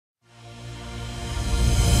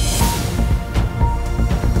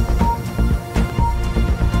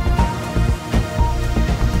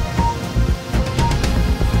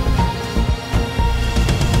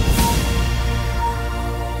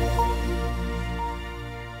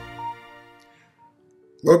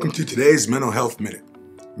Welcome to today's Mental Health Minute.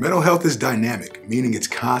 Mental health is dynamic, meaning it's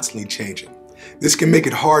constantly changing. This can make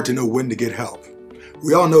it hard to know when to get help.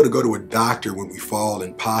 We all know to go to a doctor when we fall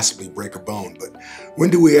and possibly break a bone, but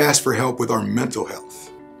when do we ask for help with our mental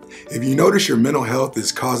health? If you notice your mental health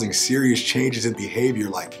is causing serious changes in behavior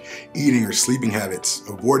like eating or sleeping habits,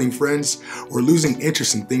 avoiding friends, or losing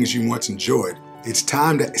interest in things you once enjoyed, it's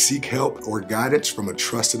time to seek help or guidance from a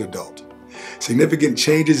trusted adult. Significant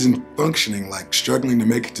changes in functioning like struggling to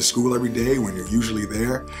make it to school every day when you're usually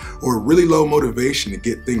there, or really low motivation to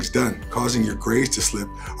get things done, causing your grades to slip,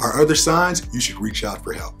 are other signs you should reach out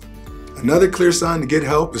for help. Another clear sign to get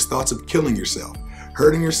help is thoughts of killing yourself,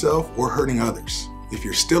 or hurting others. If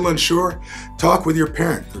you're still unsure, talk with your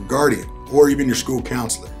parent or guardian, or even your school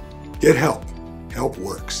counselor. Get help. Help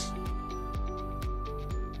works.